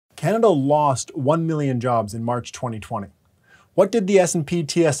Canada lost 1 million jobs in March 2020. What did the S&P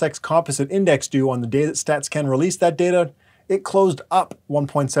TSX Composite Index do on the day that StatsCan released that data? It closed up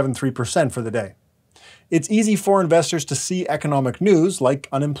 1.73% for the day. It's easy for investors to see economic news like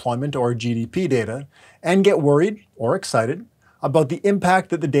unemployment or GDP data and get worried or excited about the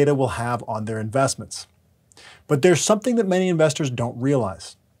impact that the data will have on their investments. But there's something that many investors don't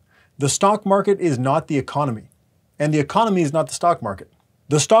realize. The stock market is not the economy, and the economy is not the stock market.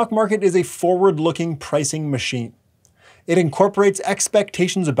 The stock market is a forward-looking pricing machine. It incorporates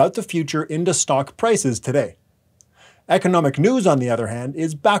expectations about the future into stock prices today. Economic news, on the other hand,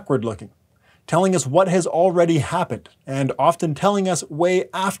 is backward-looking, telling us what has already happened, and often telling us way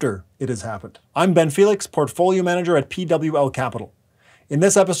after it has happened. I'm Ben Felix, Portfolio Manager at PWL Capital. In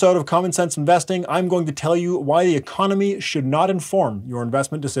this episode of Common Sense Investing, I'm going to tell you why the economy should not inform your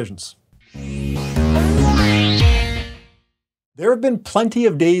investment decisions. There have been plenty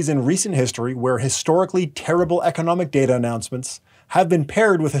of days in recent history where historically terrible economic data announcements have been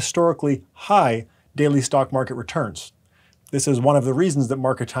paired with historically high daily stock market returns. This is one of the reasons that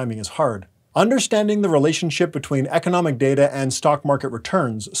market timing is hard. Understanding the relationship between economic data and stock market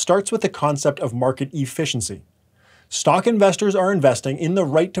returns starts with the concept of market efficiency. Stock investors are investing in the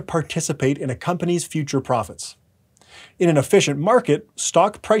right to participate in a company's future profits. In an efficient market,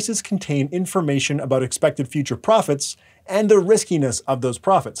 stock prices contain information about expected future profits and the riskiness of those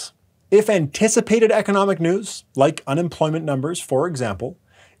profits. If anticipated economic news, like unemployment numbers for example,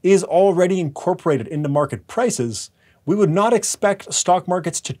 is already incorporated into market prices, we would not expect stock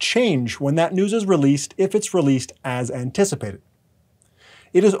markets to change when that news is released if it's released as anticipated.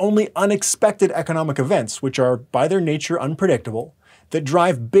 It is only unexpected economic events, which are by their nature unpredictable, that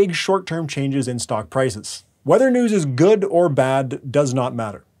drive big short-term changes in stock prices. Whether news is good or bad does not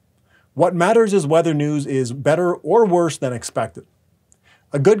matter. What matters is whether news is better or worse than expected.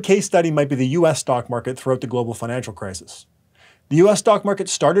 A good case study might be the US stock market throughout the global financial crisis. The US stock market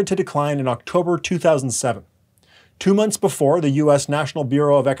started to decline in October 2007. 2 months before, the US National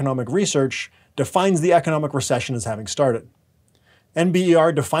Bureau of Economic Research defines the economic recession as having started.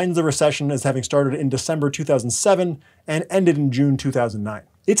 NBER defines the recession as having started in December 2007 and ended in June 2009.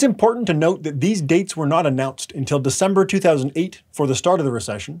 It's important to note that these dates were not announced until December 2008 for the start of the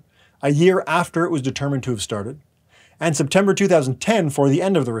recession, a year after it was determined to have started, and September 2010 for the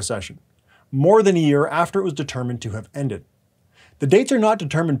end of the recession, more than a year after it was determined to have ended. The dates are not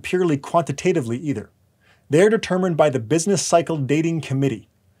determined purely quantitatively either. They are determined by the Business Cycle Dating Committee.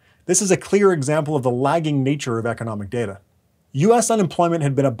 This is a clear example of the lagging nature of economic data. US unemployment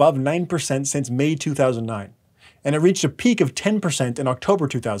had been above 9% since May 2009, and it reached a peak of 10% in October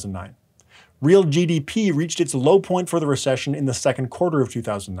 2009. Real GDP reached its low point for the recession in the second quarter of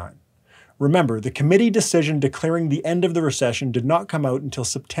 2009. Remember, the committee decision declaring the end of the recession did not come out until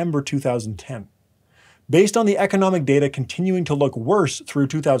September 2010. Based on the economic data continuing to look worse through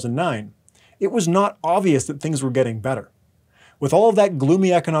 2009, it was not obvious that things were getting better. With all of that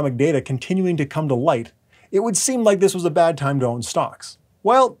gloomy economic data continuing to come to light, it would seem like this was a bad time to own stocks.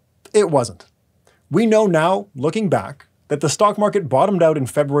 Well, it wasn't. We know now, looking back, that the stock market bottomed out in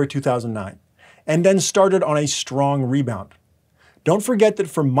February 2009, and then started on a strong rebound. Don't forget that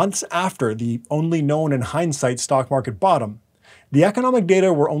for months after the only known in hindsight stock market bottom, the economic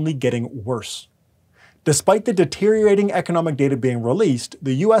data were only getting worse. Despite the deteriorating economic data being released,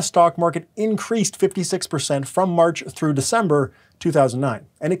 the US stock market increased 56% from March through December 2009,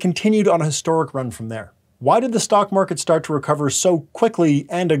 and it continued on a historic run from there. Why did the stock market start to recover so quickly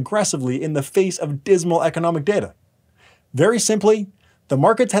and aggressively in the face of dismal economic data? Very simply, the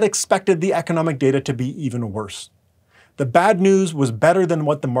markets had expected the economic data to be even worse. The bad news was better than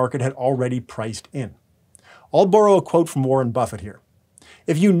what the market had already priced in. I'll borrow a quote from Warren Buffett here.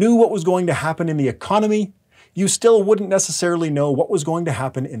 If you knew what was going to happen in the economy, you still wouldn't necessarily know what was going to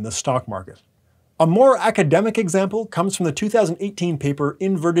happen in the stock market. A more academic example comes from the 2018 paper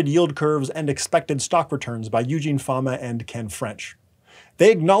Inverted Yield Curves and Expected Stock Returns by Eugene Fama and Ken French.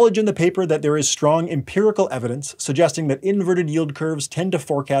 They acknowledge in the paper that there is strong empirical evidence suggesting that inverted yield curves tend to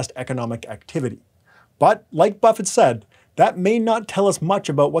forecast economic activity. But, like Buffett said, that may not tell us much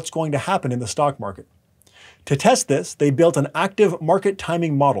about what's going to happen in the stock market. To test this, they built an active market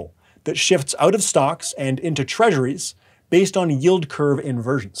timing model that shifts out of stocks and into treasuries based on yield curve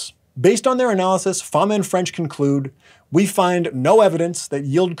inversions. Based on their analysis, Fama and French conclude, we find no evidence that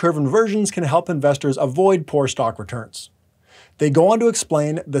yield curve inversions can help investors avoid poor stock returns. They go on to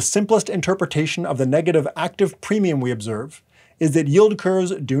explain the simplest interpretation of the negative active premium we observe is that yield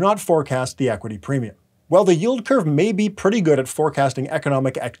curves do not forecast the equity premium. While the yield curve may be pretty good at forecasting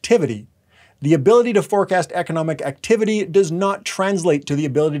economic activity, The ability to forecast economic activity does not translate to the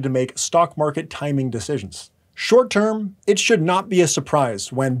ability to make stock market timing decisions. Short term, it should not be a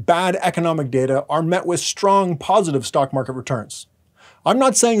surprise when bad economic data are met with strong positive stock market returns. I'm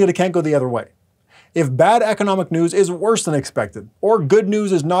not saying that it can't go the other way. If bad economic news is worse than expected, or good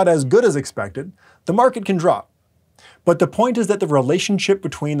news is not as good as expected, the market can drop. But the point is that the relationship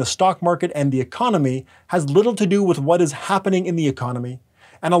between the stock market and the economy has little to do with what is happening in the economy,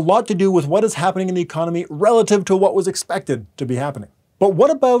 and a lot to do with what is happening in the economy relative to what was expected to be happening. But what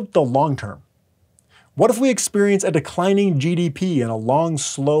about the long term? What if we experience a declining GDP and a long,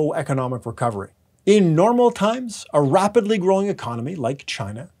 slow economic recovery? In normal times, a rapidly growing economy like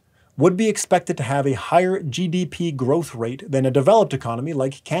China would be expected to have a higher GDP growth rate than a developed economy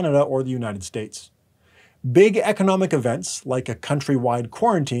like Canada or the United States. Big economic events, like a countrywide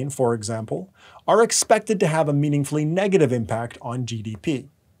quarantine, for example, are expected to have a meaningfully negative impact on GDP.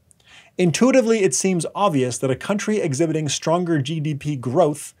 Intuitively, it seems obvious that a country exhibiting stronger GDP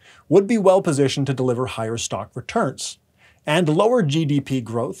growth would be well positioned to deliver higher stock returns, and lower GDP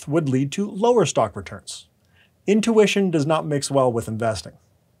growth would lead to lower stock returns. Intuition does not mix well with investing.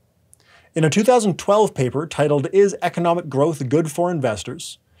 In a 2012 paper titled "Is Economic Growth Good for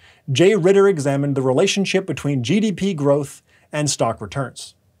Investors?", Jay Ritter examined the relationship between GDP growth and stock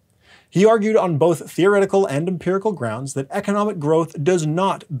returns. He argued on both theoretical and empirical grounds that economic growth does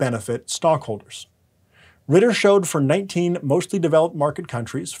not benefit stockholders. Ritter showed for 19 mostly developed market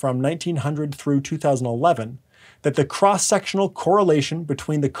countries from 1900 through 2011 that the cross-sectional correlation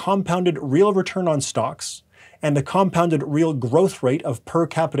between the compounded real return on stocks and the compounded real growth rate of per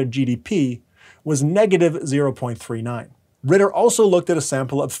capita GDP was negative 0.39. Ritter also looked at a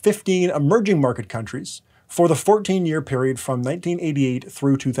sample of 15 emerging market countries for the 14-year period from 1988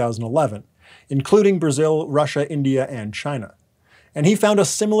 through 2011, including Brazil, Russia, India, and China. And he found a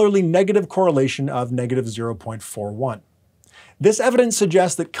similarly negative correlation of negative 0.41. This evidence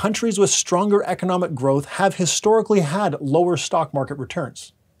suggests that countries with stronger economic growth have historically had lower stock market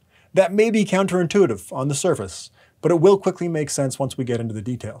returns. That may be counterintuitive on the surface, but it will quickly make sense once we get into the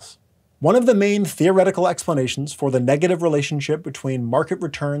details. One of the main theoretical explanations for the negative relationship between market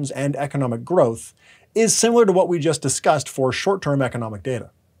returns and economic growth is similar to what we just discussed for short-term economic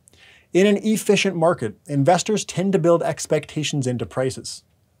data. In an efficient market, investors tend to build expectations into prices.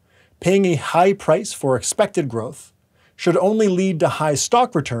 Paying a high price for expected growth should only lead to high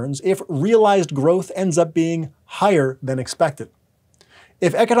stock returns if realized growth ends up being higher than expected.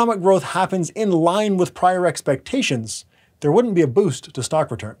 If economic growth happens in line with prior expectations, there wouldn't be a boost to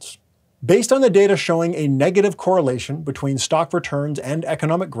stock returns. Based on the data showing a negative correlation between stock returns and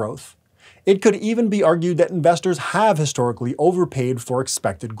economic growth, it could even be argued that investors have historically overpaid for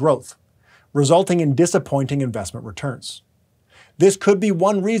expected growth, resulting in disappointing investment returns. This could be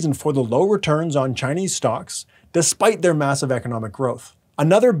one reason for the low returns on Chinese stocks despite their massive economic growth.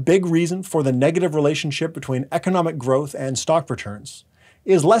 Another big reason for the negative relationship between economic growth and stock returns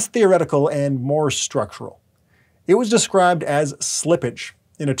is less theoretical and more structural. It was described as slippage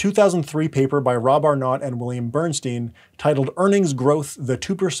in a 2003 paper by Rob Arnott and William Bernstein titled "Earnings Growth: The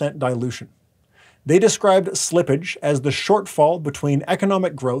 2% Dilution." They described slippage as the shortfall between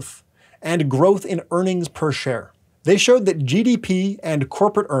economic growth and growth in earnings per share. They showed that GDP and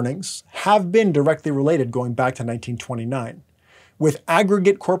corporate earnings have been directly related going back to 1929, with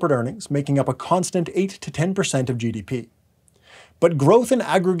aggregate corporate earnings making up a constant 8 to 10% of GDP. But growth in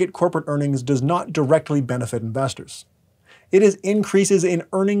aggregate corporate earnings does not directly benefit investors. It is increases in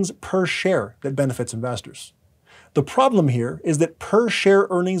earnings per share that benefits investors. The problem here is that per share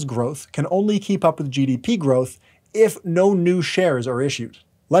earnings growth can only keep up with GDP growth if no new shares are issued.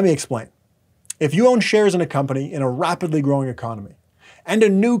 Let me explain. If you own shares in a company in a rapidly growing economy, and a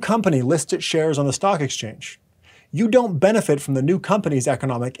new company lists its shares on the stock exchange, you don't benefit from the new company's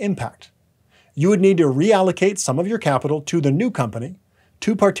economic impact. You would need to reallocate some of your capital to the new company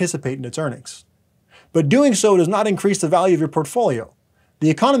to participate in its earnings. But doing so does not increase the value of your portfolio. The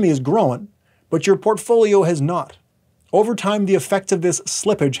economy is growing, but your portfolio has not. Over time, the effects of this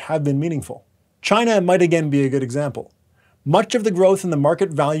slippage have been meaningful. China might again be a good example. Much of the growth in the market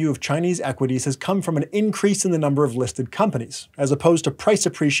value of Chinese equities has come from an increase in the number of listed companies, as opposed to price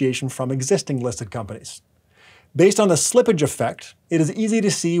appreciation from existing listed companies. Based on the slippage effect, it is easy to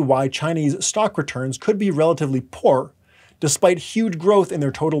see why Chinese stock returns could be relatively poor, despite huge growth in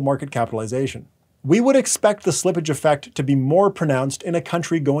their total market capitalization. We would expect the slippage effect to be more pronounced in a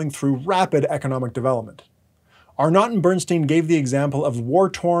country going through rapid economic development. Arnott and Bernstein gave the example of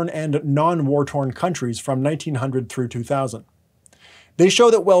war-torn and non-war-torn countries from 1900 through 2000. They show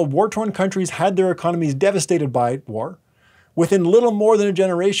that while war-torn countries had their economies devastated by war, Within little more than a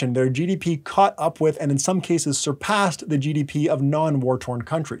generation, their GDP caught up with and in some cases surpassed the GDP of non-war-torn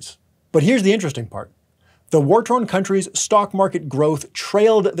countries. But here's the interesting part. The war-torn countries' stock market growth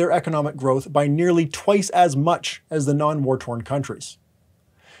trailed their economic growth by nearly twice as much as the non-war-torn countries.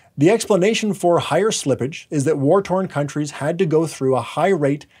 The explanation for higher slippage is that war-torn countries had to go through a high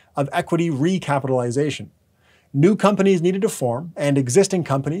rate of equity recapitalization. New companies needed to form, and existing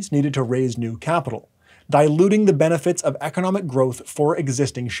companies needed to raise new capital, diluting the benefits of economic growth for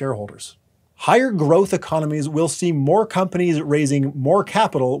existing shareholders. Higher growth economies will see more companies raising more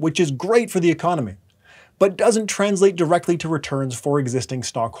capital, which is great for the economy, but doesn't translate directly to returns for existing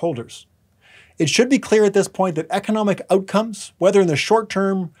stockholders. It should be clear at this point that economic outcomes, whether in the short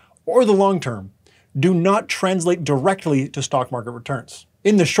term or the long term, do not translate directly to stock market returns.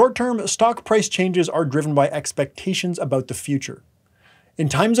 In the short term, stock price changes are driven by expectations about the future. In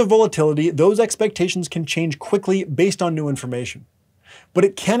times of volatility, those expectations can change quickly based on new information. But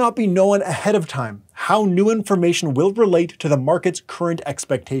it cannot be known ahead of time how new information will relate to the market's current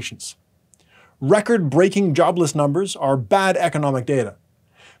expectations. Record-breaking jobless numbers are bad economic data,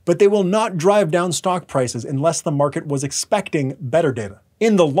 but they will not drive down stock prices unless the market was expecting better data.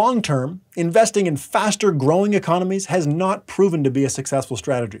 In the long term, investing in faster-growing economies has not proven to be a successful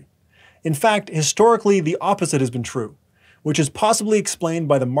strategy. In fact, historically, the opposite has been true, which is possibly explained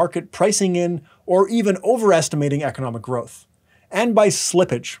by the market pricing in or even overestimating economic growth, and by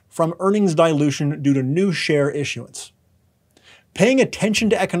slippage from earnings dilution due to new share issuance. Paying attention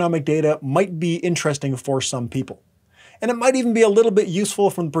to economic data might be interesting for some people, and it might even be a little bit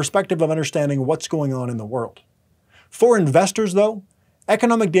useful from the perspective of understanding what's going on in the world. For investors, though,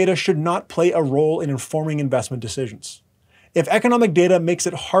 economic data should not play a role in informing investment decisions. If economic data makes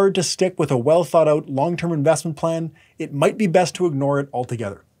it hard to stick with a well-thought-out long-term investment plan, it might be best to ignore it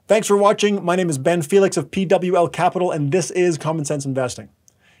altogether. Thanks for watching. My name is Ben Felix of PWL Capital, and this is Common Sense Investing.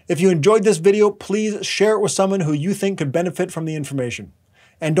 If you enjoyed this video, please share it with someone who you think could benefit from the information.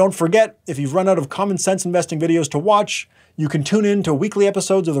 And don't forget, if you've run out of Common Sense Investing videos to watch, you can tune in to weekly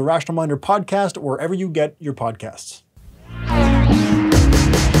episodes of the Rational Minder podcast wherever you get your podcasts.